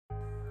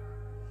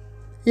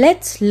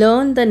Let's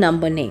learn the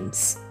number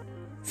names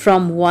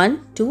from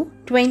 1 to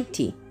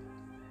 20.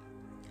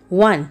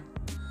 1.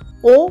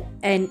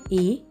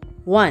 O-N-E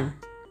 1.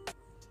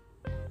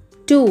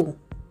 2.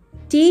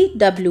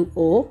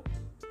 T-W-O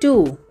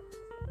 2.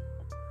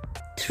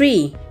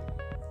 3.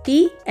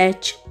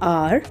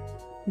 T-H-R-E-E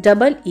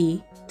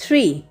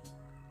 3.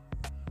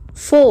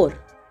 4.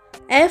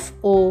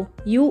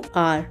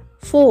 F-O-U-R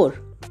 4.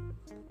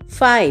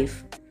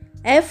 5.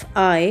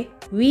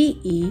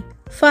 F-I-V-E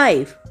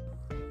 5.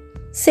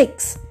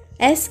 6.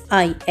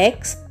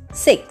 S-I-X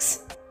 6.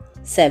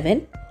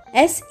 7.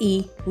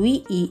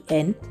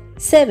 S-E-V-E-N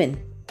 7.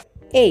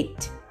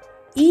 8.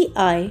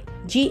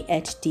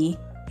 E-I-G-H-T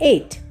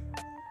 8.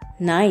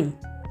 9.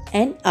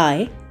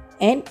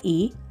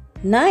 N-I-N-E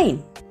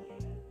 9.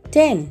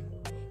 10.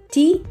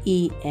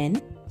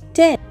 T-E-N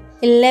 10.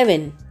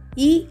 11.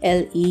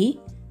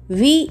 E-L-E-V-E-N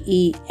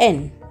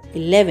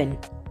 11.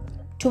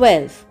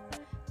 12.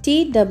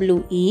 T-W-E-L-V-E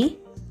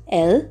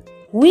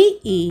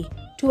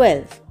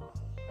 12.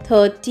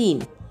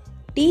 13.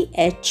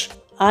 T-H-I-R-T-E-E-N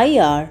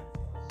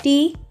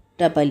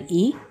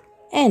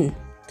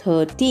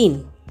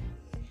 13.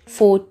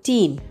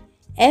 14.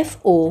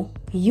 F-O-U-R-T-E-E-N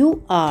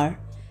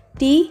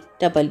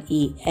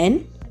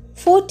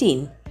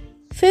 14.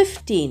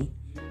 15.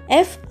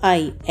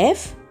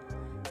 F-I-F-T-E-E-N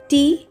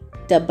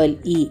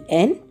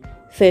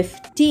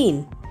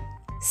 15.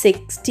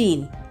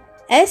 16.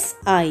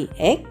 S-I-X-T-E-E-N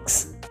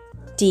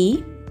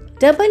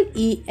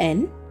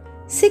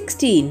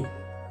 16.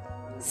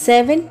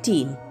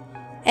 17.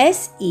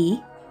 S-E-V-E-N-T-E-E-N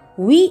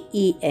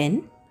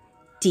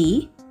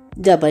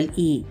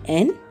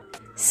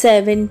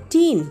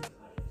 17.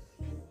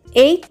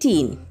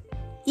 18.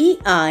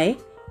 E-I-G-H-T-E-E-N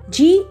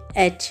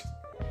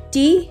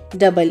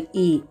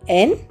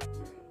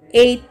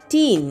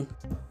 18.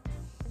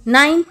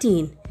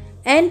 19.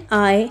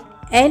 N-I-N-E-T-E-E-N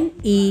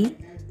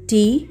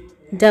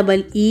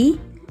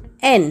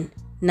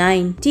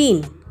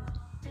 19.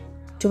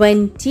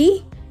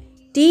 20.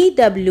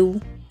 T-W-E-N-T-Y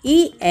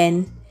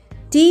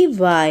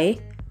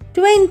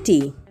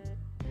 20.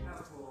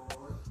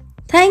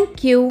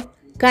 Thank you.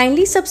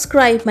 Kindly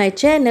subscribe my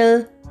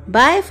channel.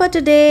 Bye for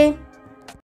today.